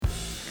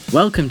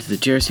Welcome to the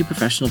GRC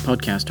Professional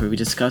Podcast, where we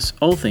discuss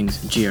all things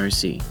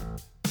GRC.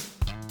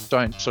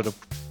 Don't sort of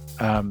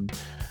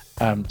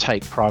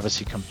take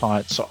privacy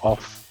compliance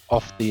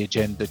off the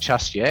agenda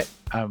just yet.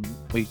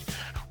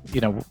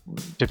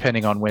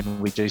 Depending on when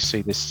we do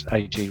see this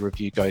AG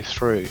review go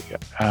through,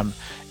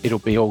 it'll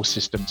be all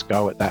systems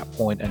go at that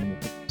point, and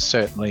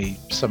certainly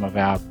some of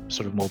our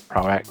sort of more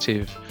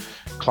proactive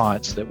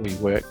clients that we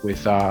work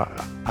with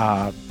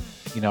are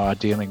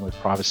dealing with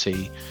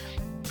privacy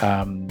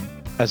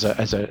as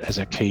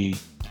a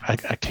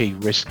key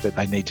risk that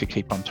they need to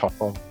keep on top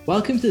of.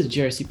 Welcome to the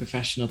GRC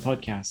Professional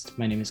Podcast.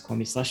 My name is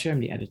Kwame Slusher. I'm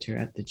the editor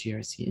at the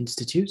GRC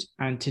Institute.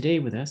 And today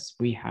with us,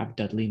 we have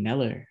Dudley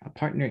Neller, a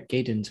partner at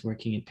Gadens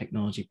working in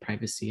technology,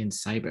 privacy, and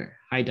cyber.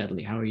 Hi,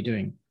 Dudley. How are you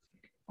doing?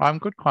 I'm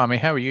good, Kwame.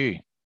 How are you?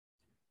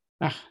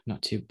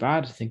 Not too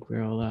bad. I think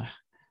we're all,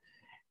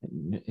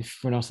 if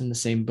we're not in the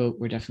same boat,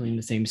 we're definitely in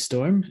the same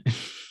storm,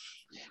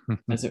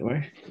 as it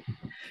were.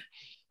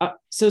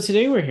 So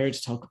today we're here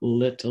to talk a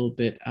little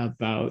bit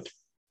about,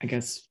 I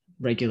guess,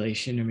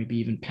 regulation or maybe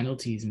even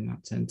penalties in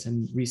that sense.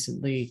 And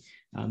recently,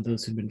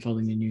 those who've been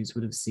following the news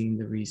would have seen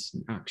the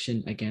recent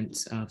action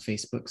against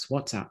Facebook's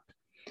WhatsApp.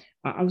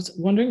 I was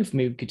wondering if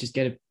maybe we could just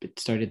get a bit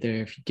started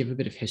there, if you give a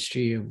bit of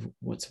history of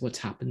what's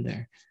happened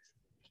there.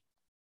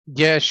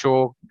 Yeah,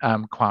 sure,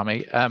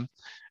 Kwame.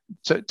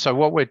 So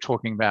what we're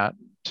talking about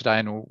today,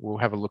 and we'll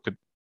have a look at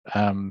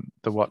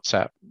the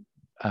WhatsApp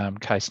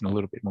case in a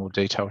little bit more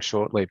detail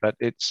shortly, but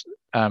it's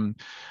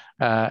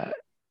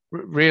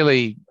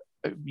really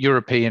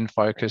European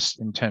focus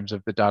in terms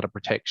of the data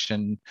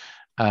protection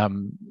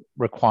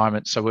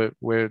requirements. So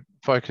we're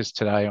focused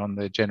today on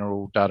the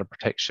General Data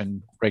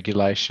Protection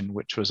Regulation,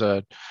 which was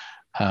an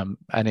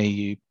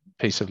EU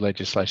piece of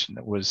legislation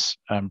that was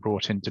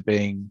brought into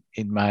being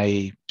in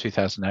May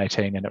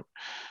 2018, and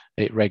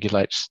it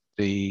regulates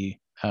the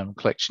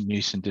collection,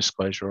 use and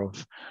disclosure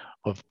of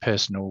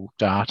personal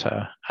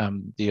data.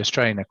 The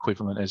Australian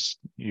equivalent, as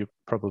you're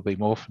probably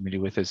more familiar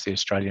with, is the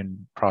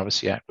Australian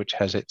Privacy Act, which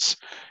has its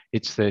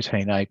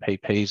 13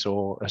 APPs,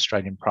 or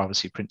Australian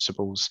Privacy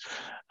Principles.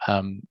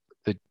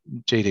 The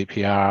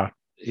GDPR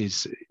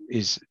is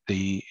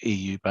the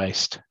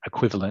EU-based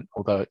equivalent,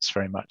 although it's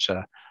very much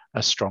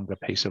a stronger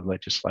piece of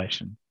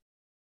legislation.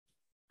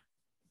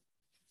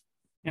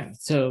 Yeah,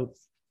 so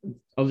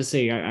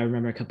obviously, I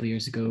remember a couple of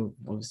years ago,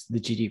 obviously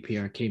the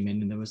GDPR came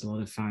in and there was a lot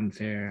of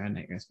fanfare, and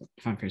I guess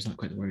fanfare is not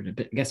quite the word,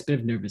 but I guess a bit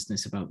of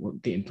nervousness about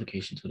what the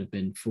implications would have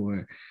been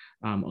for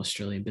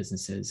Australian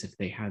businesses if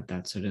they had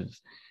that sort of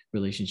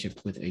relationship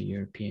with a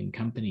European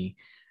company.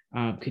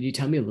 Could you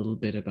tell me a little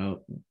bit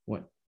about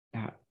what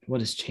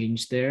has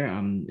changed there?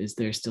 Is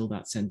there still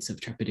that sense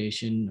of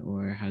trepidation,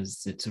 or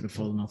has it sort of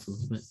fallen off a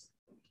little bit?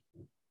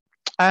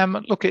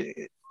 Look,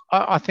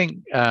 I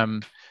think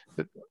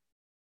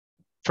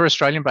for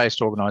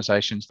Australian-based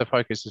organisations, the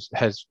focus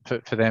has,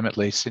 for them at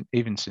least,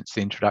 even since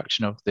the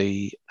introduction of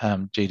the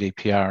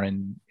GDPR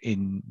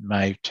in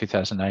May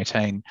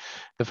 2018,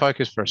 the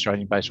focus for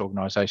Australian-based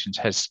organisations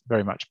has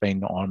very much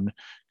been on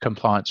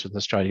compliance with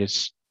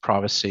Australia's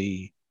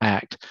Privacy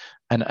Act,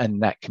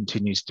 and that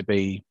continues to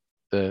be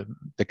the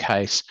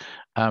case.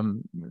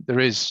 There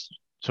is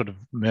sort of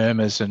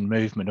murmurs and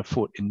movement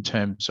afoot in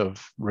terms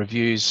of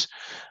reviews.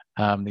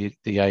 The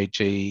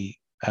AG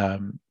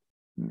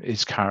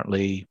is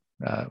currently,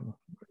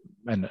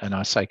 and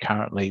I say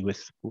currently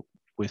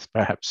with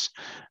perhaps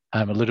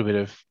a little bit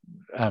of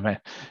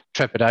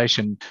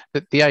trepidation,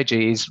 that the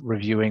AG is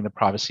reviewing the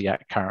Privacy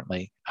Act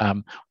currently.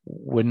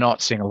 We're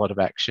not seeing a lot of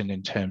action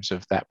in terms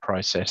of that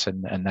process,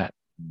 and that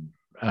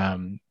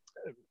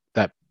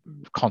that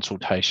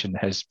consultation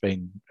has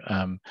been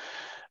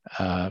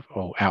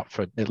out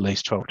for at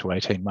least 12 to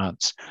 18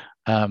 months.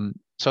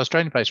 So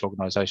Australian-based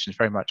organisations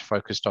very much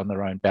focused on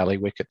their own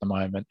bailiwick at the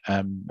moment,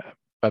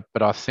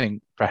 but I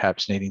think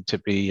perhaps needing to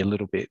be a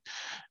little bit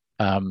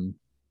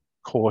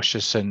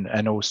cautious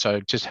and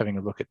also just having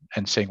a look at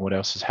and seeing what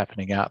else is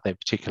happening out there,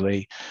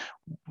 particularly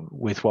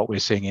with what we're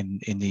seeing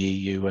in the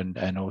EU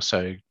and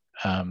also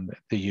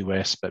the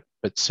US, but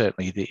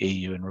certainly the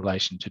EU in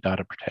relation to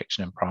data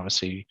protection and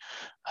privacy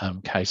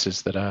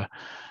cases that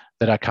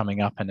are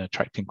coming up and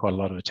attracting quite a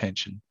lot of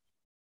attention.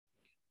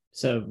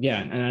 So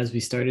yeah, and as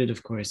we started,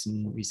 of course,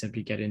 and we said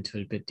we get into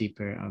it a bit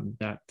deeper,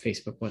 that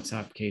Facebook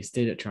WhatsApp case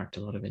did attract a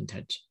lot of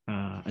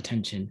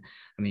attention.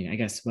 I mean, I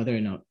guess whether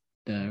or not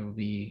there will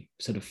be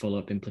sort of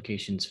follow-up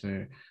implications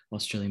for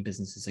Australian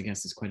businesses, I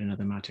guess, is quite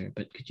another matter.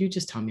 But could you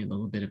just tell me a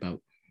little bit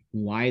about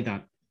why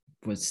that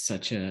was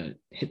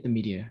hit the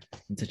media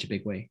in such a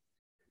big way?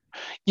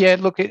 Yeah,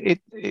 look,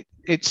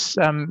 it's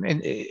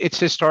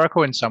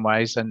historical in some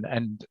ways,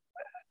 and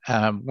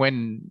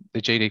when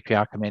the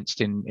GDPR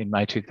commenced in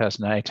May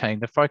 2018,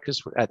 the focus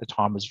at the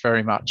time was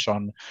very much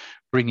on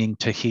bringing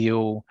to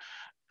heel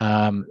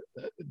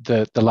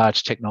the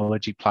large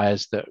technology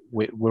players that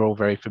we're all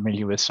very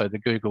familiar with. So the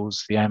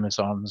Googles, the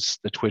Amazons,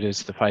 the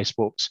Twitters, the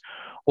Facebooks,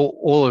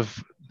 all of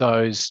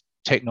those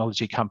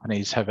technology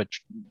companies have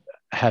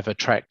have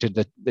attracted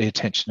the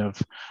attention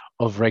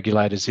of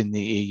regulators in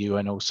the EU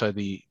and also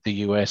the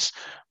US,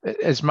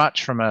 as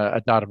much from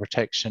a data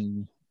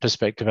protection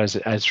perspective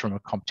as from a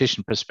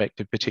competition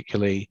perspective,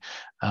 particularly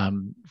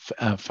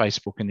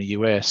Facebook in the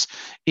US.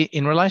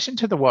 In relation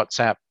to the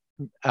WhatsApp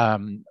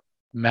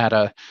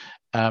matter,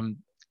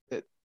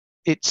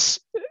 it's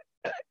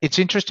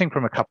interesting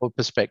from a couple of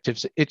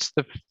perspectives. It's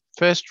the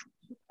first,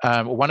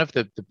 one of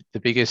the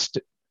biggest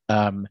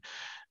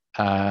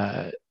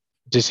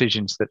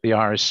decisions that the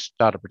Irish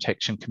Data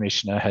Protection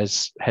Commissioner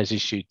has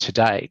issued to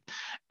date.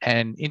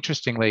 And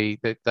interestingly,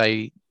 that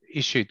they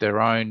issued their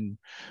own,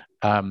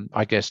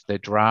 I guess, their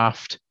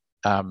draft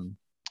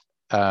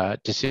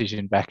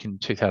decision back in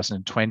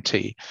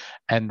 2020,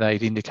 and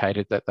they'd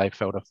indicated that they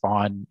felt a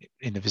fine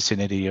in the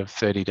vicinity of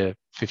 30 to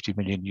 50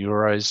 million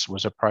euros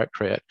was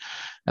appropriate.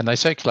 And they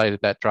circulated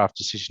that draft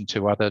decision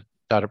to other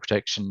data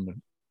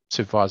protection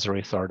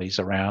supervisory authorities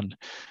around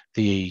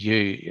the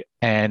EU,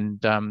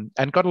 and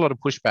got a lot of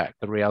pushback.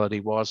 The reality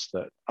was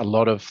that a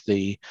lot of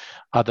the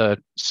other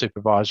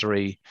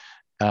supervisory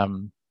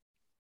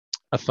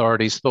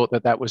authorities thought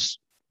that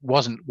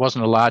wasn't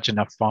a large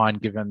enough fine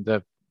given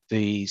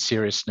the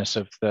seriousness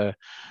of the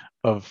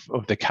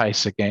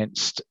case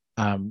against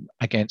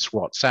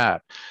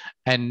WhatsApp,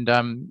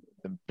 and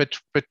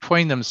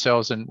between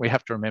themselves, and we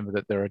have to remember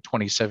that there are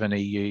 27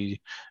 EU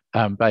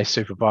based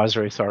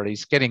supervisory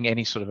authorities. Getting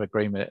any sort of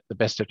agreement at the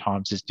best of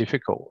times is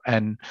difficult.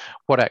 And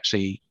what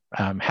actually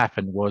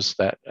happened was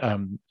that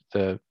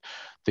the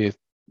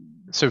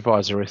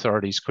supervisory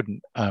authorities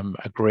couldn't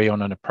agree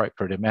on an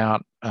appropriate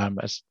amount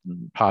as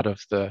part of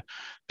that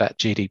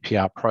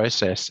GDPR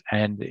process,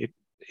 and it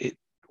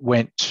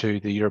went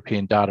to the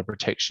European Data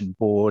Protection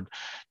Board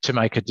to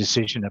make a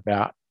decision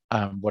about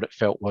what it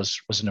felt was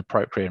an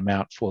appropriate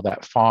amount for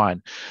that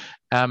fine.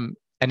 And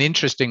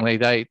interestingly,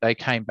 they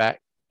came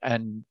back,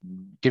 and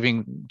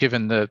given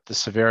the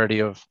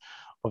severity of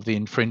the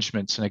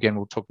infringements, and again,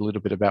 we'll talk a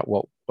little bit about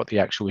what the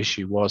actual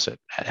issue was at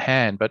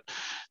hand, but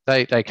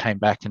they came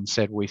back and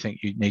said, we think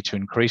you need to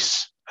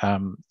increase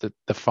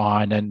the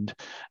fine, and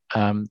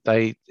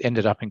they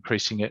ended up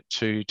increasing it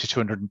to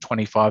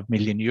 225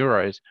 million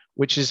euros,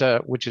 which is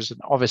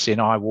obviously an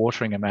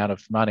eye-watering amount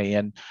of money.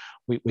 And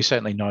we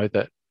certainly know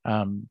that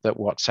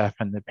WhatsApp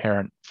and the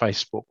parent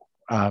Facebook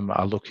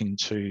are looking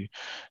to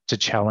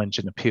challenge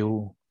and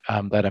appeal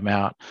that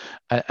amount.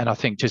 And I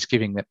think just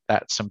giving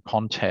that some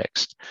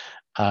context,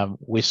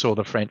 we saw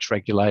the French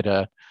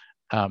regulator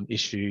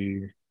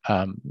issue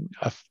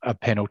a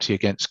penalty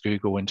against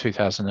Google in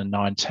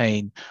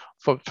 2019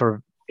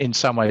 for in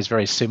some ways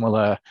very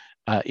similar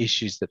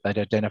issues that they'd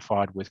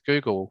identified with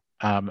Google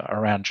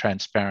around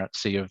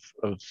transparency of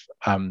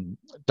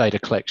data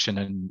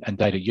collection and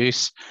data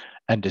use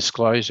and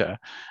disclosure.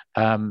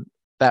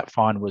 That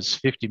fine was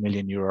 50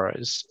 million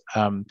euros.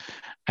 And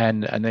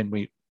then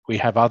we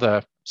have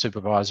other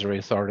supervisory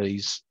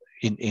authorities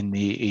in the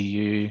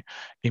EU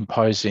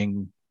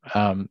imposing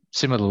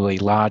similarly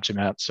large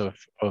amounts of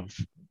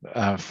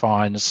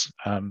fines.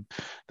 The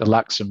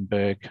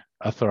Luxembourg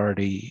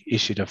authority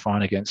issued a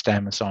fine against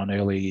Amazon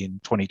early in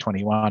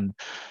 2021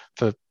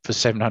 for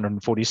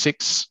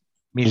 746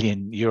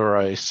 million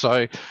euros.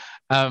 So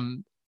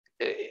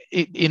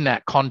in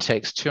that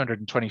context,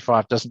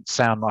 225 doesn't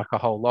sound like a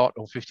whole lot,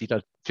 or 50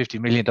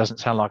 million doesn't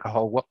sound like a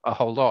whole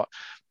lot.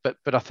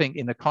 But I think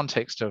in the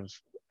context of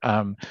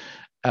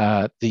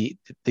the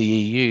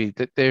EU,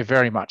 that they're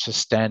very much a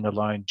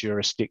standalone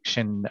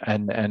jurisdiction,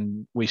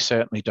 and we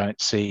certainly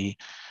don't see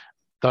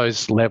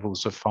those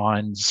levels of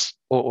fines,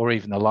 or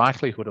even the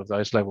likelihood of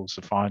those levels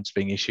of fines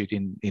being issued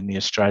in the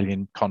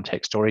Australian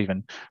context, or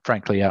even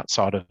frankly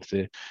outside of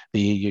the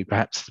EU,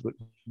 perhaps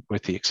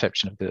with the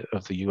exception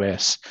of the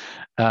US.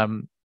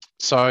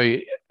 So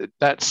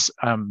that's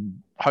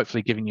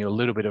hopefully giving you a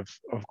little bit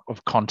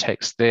of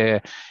context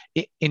there.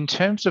 In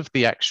terms of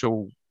the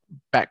actual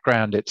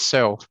background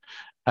itself,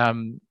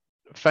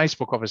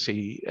 Facebook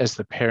obviously, as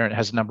the parent,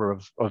 has a number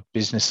of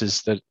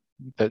businesses that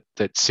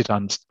sit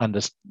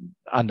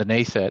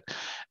underneath it,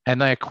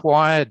 and they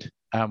acquired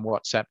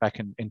WhatsApp back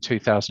in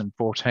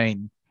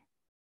 2014.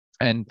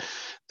 And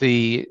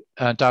the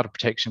Data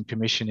Protection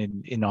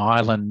Commission in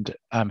Ireland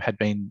had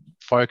been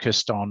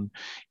focused on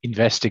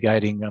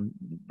investigating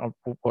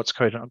what's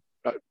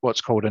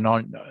called an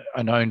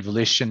own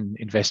volition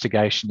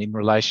investigation in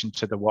relation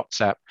to the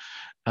WhatsApp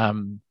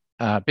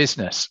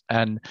business,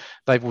 and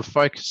they were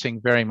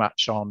focusing very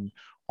much on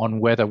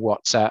whether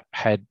WhatsApp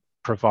had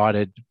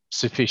provided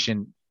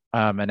sufficient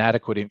and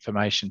adequate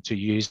information to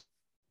users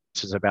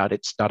about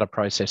its data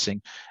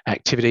processing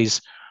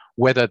activities,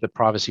 whether the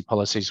privacy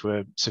policies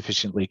were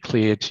sufficiently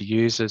clear to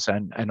users,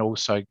 and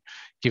also,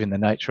 given the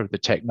nature of the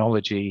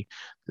technology,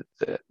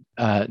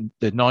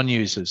 the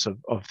non-users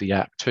of the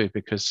app too,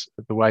 because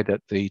the way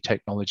that the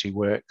technology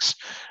works,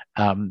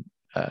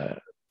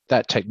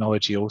 that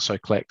technology also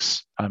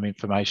collects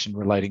information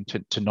relating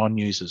to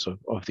non-users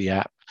of the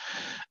app.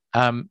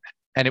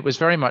 And it was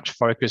very much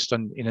focused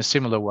on, in a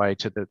similar way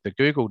to the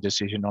Google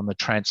decision, on the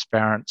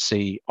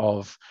transparency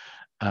of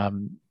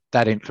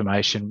that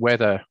information,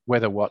 whether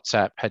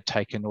WhatsApp had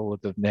taken all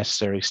of the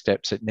necessary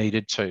steps it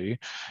needed to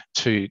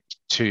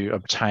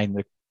obtain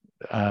the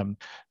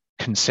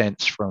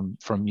consents from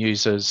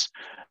users,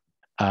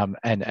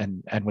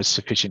 and was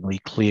sufficiently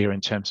clear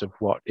in terms of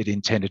what it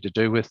intended to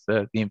do with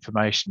the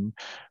information,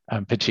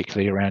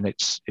 particularly around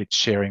its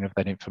sharing of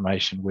that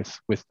information with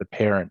the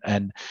parent.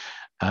 And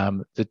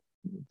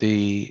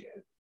the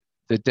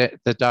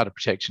Data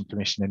Protection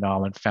Commission in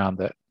Ireland found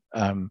that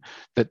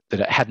that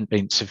it hadn't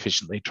been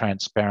sufficiently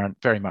transparent,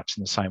 very much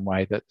in the same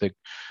way that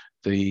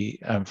the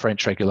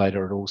French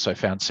regulator had also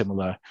found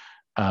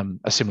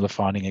a similar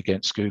finding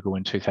against Google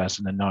in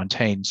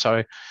 2019.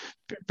 So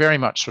very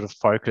much sort of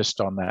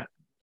focused on that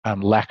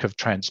lack of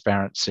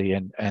transparency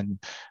and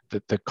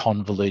the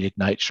convoluted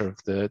nature of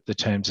the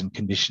terms and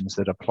conditions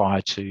that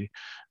apply to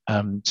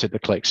the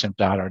collection of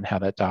data and how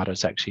that data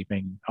is actually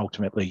being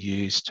ultimately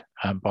used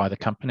by the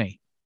company.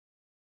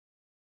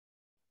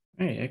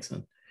 Right,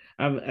 excellent.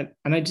 And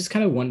I just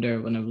kind of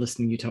wonder, when I'm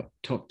listening, you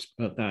talked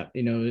about that,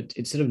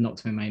 it sort of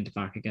knocks my mind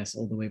back, I guess,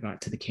 all the way back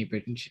to the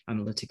Cambridge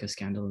Analytica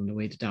scandal and the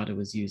way the data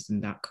was used in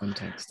that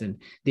context,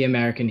 and the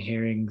American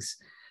hearings,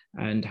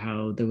 and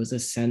how there was a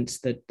sense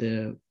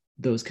that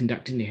those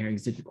conducting the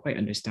hearings didn't quite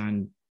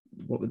understand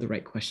what were the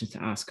right questions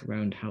to ask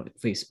around how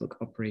Facebook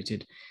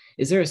operated.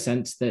 Is there a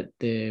sense that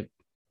the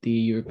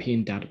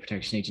European data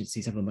protection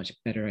agencies have a much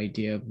better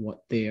idea of what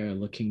they are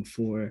looking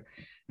for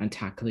and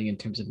tackling in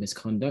terms of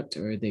misconduct,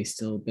 or are they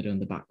still a bit on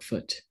the back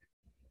foot?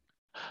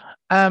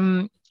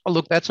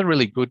 Look, that's a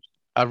really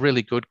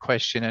good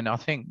question, and I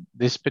think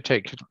this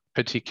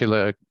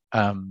particular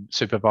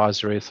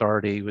supervisory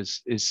authority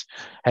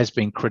has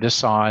been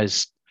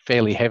criticised,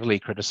 fairly heavily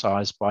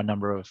criticised, by a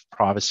number of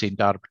privacy and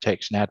data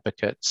protection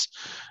advocates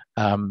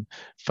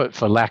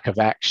for lack of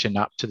action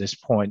up to this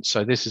point.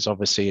 So this is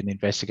obviously an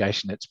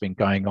investigation that's been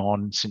going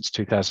on since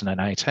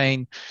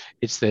 2018.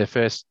 It's their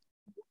first,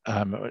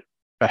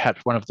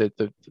 perhaps one of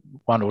the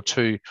one or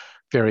two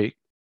very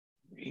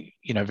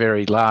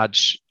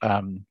large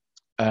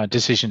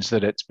decisions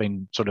that it's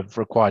been sort of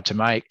required to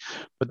make.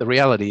 But the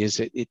reality is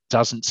it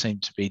doesn't seem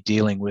to be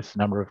dealing with the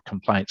number of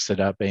complaints that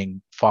are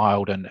being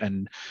filed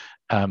and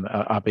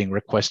are being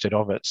requested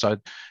of it. So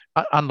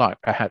unlike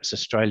perhaps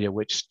Australia,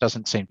 which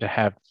doesn't seem to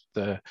have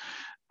the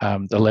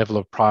level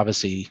of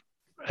privacy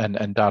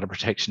and data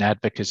protection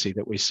advocacy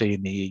that we see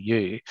in the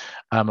EU,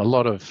 a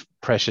lot of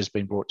pressure has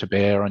been brought to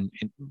bear on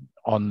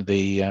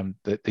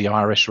the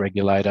Irish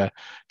regulator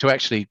to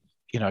actually,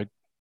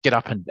 get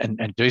up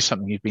and do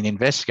something. You've been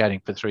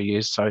investigating for 3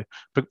 years, so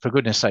for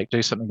goodness sake,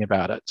 do something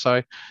about it.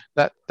 So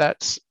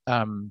that's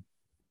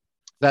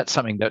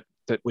something that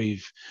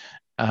we've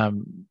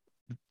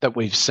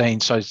seen.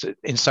 So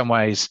in some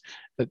ways,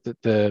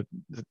 the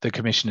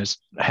Commission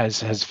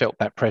has felt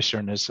that pressure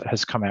and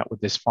has come out with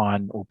this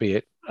fine,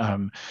 albeit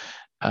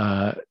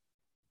that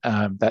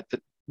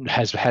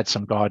has had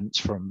some guidance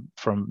from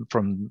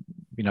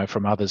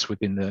others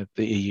within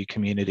the EU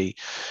community.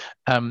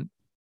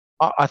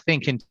 I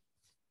think in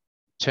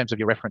terms of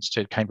your reference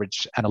to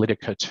Cambridge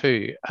Analytica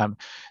too,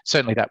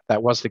 certainly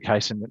that was the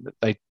case, and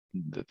that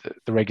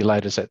the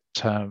regulators at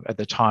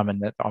the time,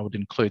 and that I would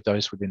include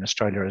those within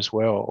Australia as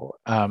well,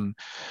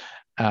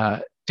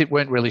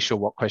 weren't really sure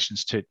what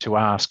questions to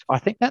ask. I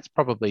think that's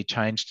probably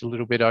changed a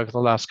little bit over the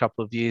last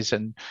couple of years,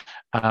 and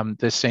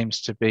there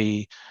seems to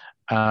be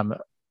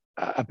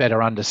a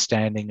better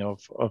understanding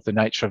of the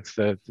nature of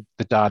the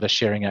data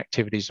sharing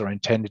activities, or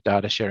intended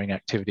data sharing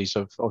activities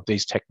of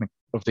these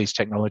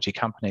technology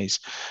companies,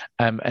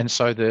 and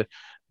so the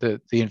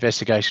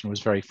investigation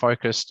was very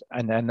focused,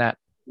 and that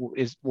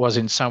was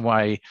in some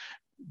way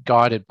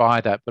guided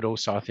by that, but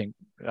also I think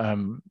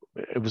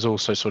it was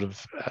also sort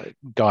of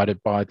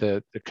guided by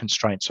the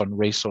constraints on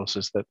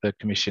resources that the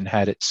Commission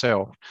had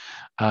itself,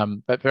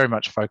 but very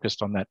much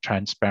focused on that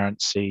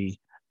transparency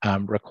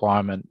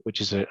requirement,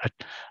 which is a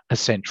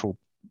central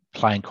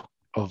plank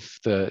of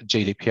the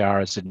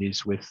GDPR as it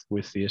is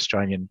with the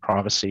Australian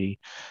Privacy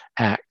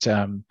Act.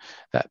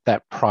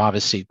 That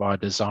privacy by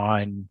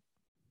design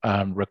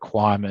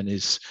requirement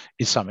is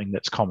something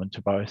that's common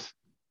to both.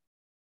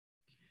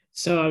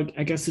 So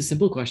I guess the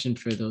simple question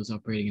for those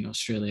operating in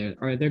Australia: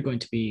 are there going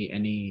to be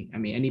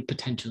any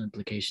potential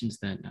implications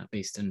then,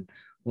 based on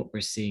what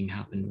we're seeing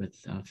happen with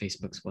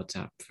Facebook's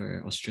WhatsApp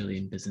for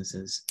Australian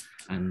businesses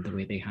and the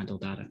way they handle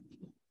data?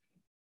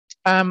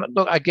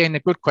 Look, again, a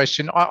good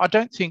question. I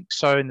don't think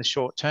so in the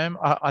short term.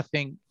 I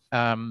think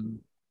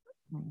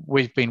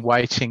we've been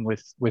waiting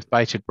with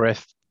bated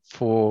breath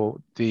for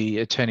the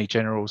Attorney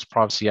General's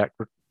Privacy Act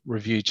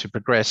review to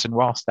progress, and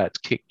whilst that's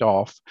kicked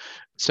off,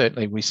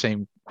 certainly we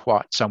seem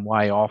quite some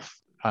way off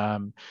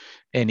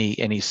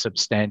any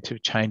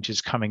substantive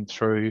changes coming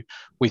through.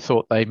 We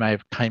thought they may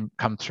have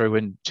come through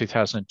in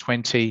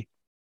 2020.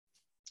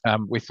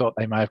 We thought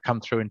they may have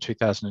come through in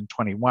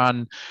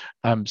 2021.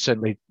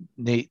 Certainly,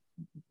 that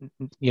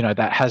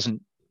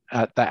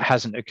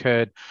hasn't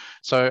occurred.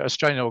 So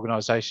Australian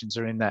organisations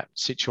are in that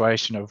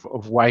situation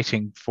of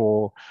waiting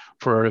for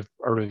a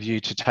review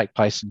to take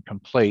place and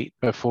complete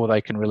before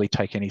they can really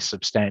take any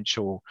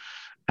substantial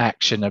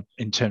action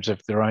in terms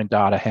of their own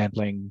data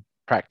handling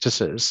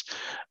practices.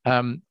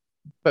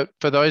 But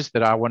for those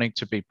that are wanting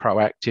to be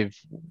proactive,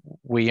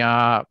 we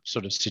are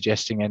sort of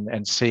suggesting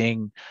and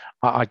seeing,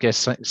 I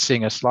guess,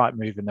 seeing a slight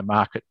move in the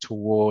market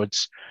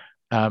towards,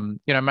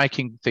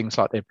 making things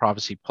like their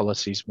privacy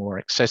policies more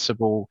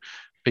accessible,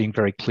 being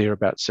very clear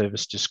about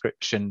service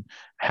description,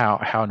 how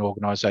an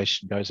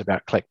organisation goes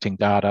about collecting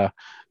data,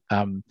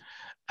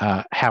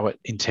 how it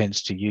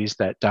intends to use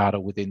that data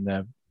within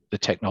the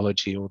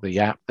technology or the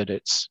app that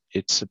it's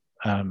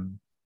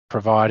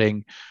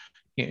providing.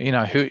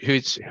 Who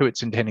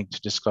it's intending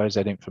to disclose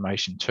that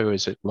information to.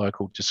 Is it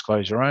local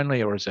disclosure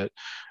only, or is it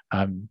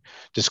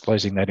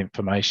disclosing that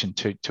information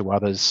to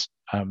others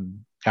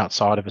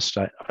outside of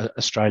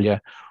Australia?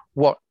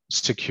 What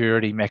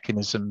security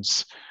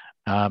mechanisms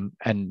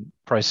and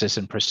process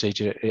and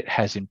procedure it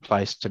has in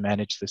place to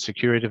manage the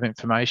security of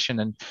information?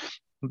 And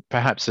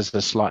perhaps as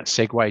a slight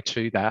segue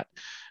to that,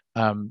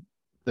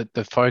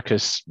 the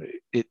focus,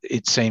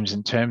 it seems,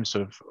 in terms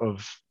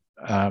of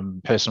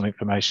personal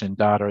information and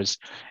data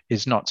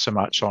is not so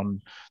much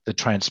on the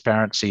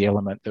transparency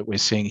element that we're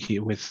seeing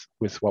here with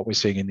what we're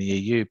seeing in the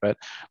EU, but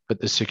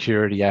the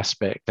security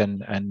aspect.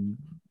 And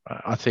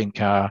I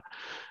think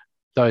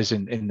those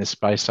in this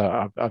space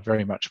are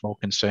very much more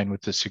concerned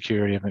with the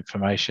security of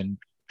information,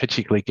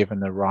 particularly given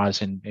the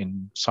rise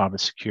in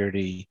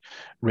cybersecurity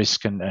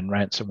risk and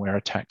ransomware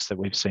attacks that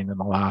we've seen in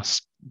the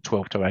last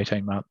 12 to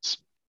 18 months.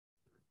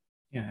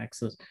 Yeah,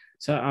 excellent.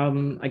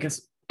 So I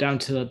guess down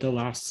to the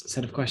last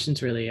set of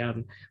questions, really.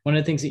 One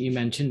of the things that you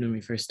mentioned when we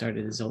first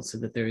started is also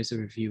that there is a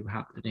review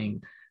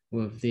happening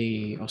with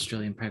the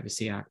Australian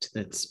Privacy Act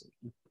that's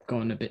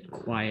gone a bit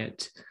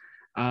quiet.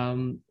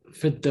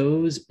 For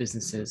those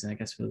businesses, and I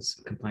guess for those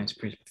compliance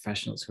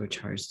professionals who are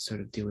charged to sort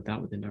of deal with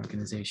that within the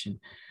organization,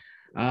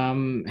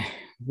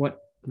 what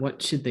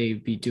should they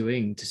be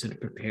doing to sort of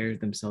prepare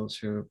themselves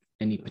for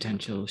any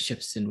potential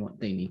shifts in what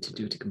they need to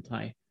do to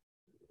comply?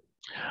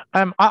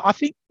 I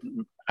think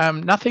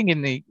nothing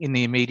in the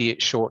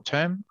immediate short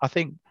term. I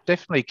think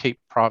definitely keep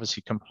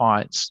privacy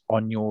compliance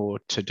on your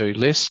to-do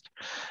list.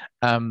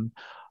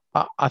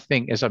 I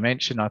think, as I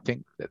mentioned, I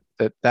think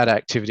that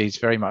activity has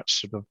very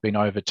much sort of been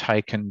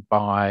overtaken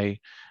by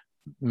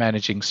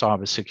managing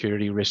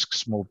cybersecurity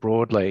risks more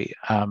broadly.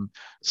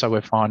 So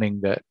we're finding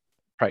that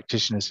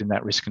practitioners in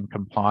that risk and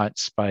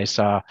compliance space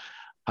are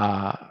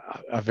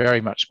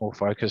very much more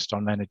focused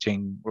on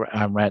managing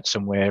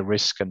ransomware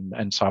risk and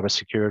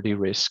cybersecurity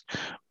risk.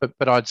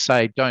 But I'd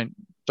say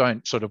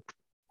don't sort of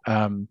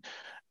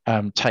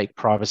take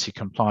privacy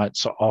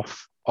compliance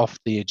off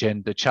the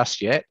agenda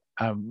just yet.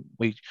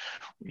 We,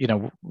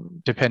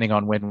 depending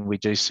on when we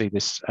do see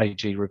this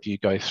AG review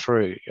go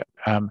through,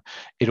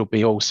 it'll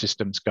be all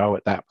systems go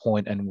at that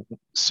point. And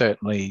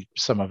certainly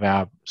some of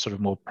our sort of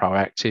more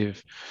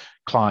proactive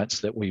clients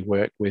that we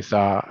work with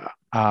are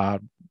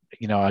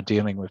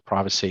dealing with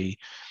privacy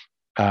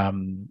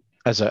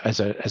as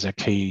a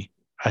key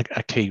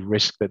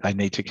risk that they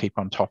need to keep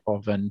on top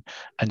of, and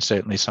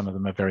certainly some of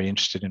them are very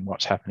interested in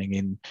what's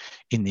happening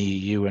in the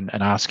EU and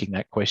asking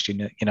that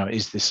question.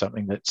 Is this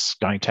something that's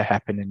going to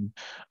happen in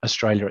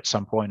Australia at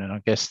some point? And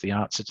I guess the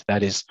answer to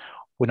that is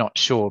we're not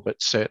sure,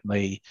 but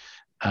certainly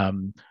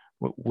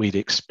we'd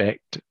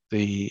expect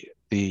the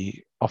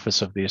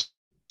Office of the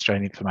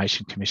Australian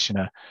Information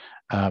Commissioner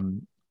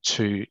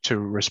to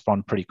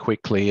respond pretty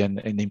quickly and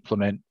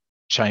implement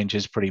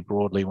changes pretty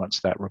broadly once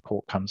that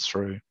report comes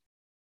through.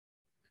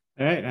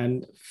 All right,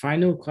 and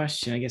final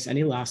question, I guess,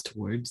 any last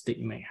words that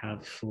you might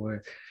have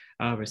for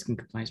risk and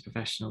compliance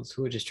professionals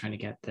who are just trying to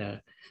get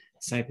the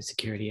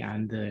cybersecurity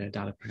and the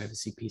data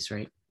privacy piece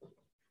right?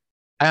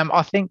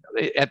 I think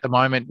at the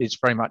moment it's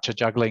very much a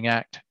juggling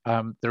act.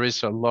 There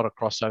is a lot of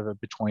crossover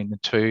between the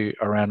two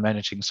around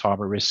managing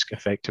cyber risk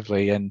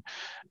effectively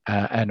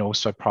and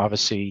also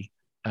privacy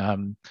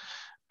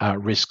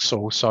risks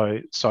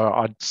also.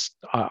 So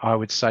I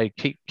would say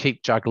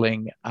keep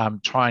juggling,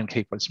 try and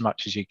keep as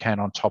much as you can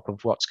on top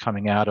of what's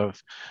coming out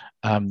of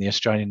the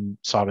Australian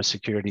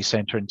Cybersecurity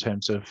Centre in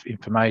terms of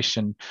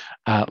information.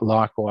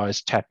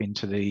 Likewise, tap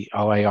into the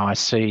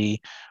OAIC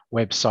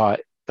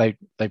website. They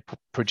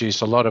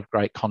produce a lot of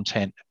great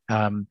content,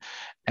 and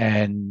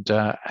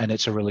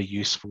it's a really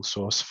useful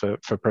source for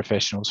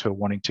professionals who are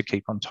wanting to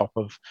keep on top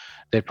of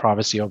their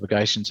privacy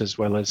obligations as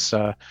well as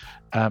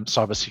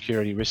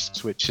cybersecurity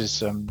risks, which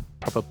is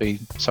probably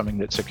something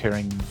that's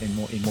occurring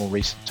in more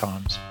recent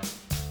times.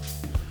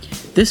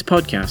 This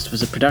podcast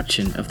was a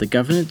production of the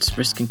Governance,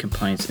 Risk and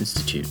Compliance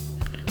Institute,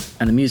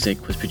 and the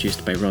music was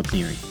produced by Rob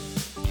Neary.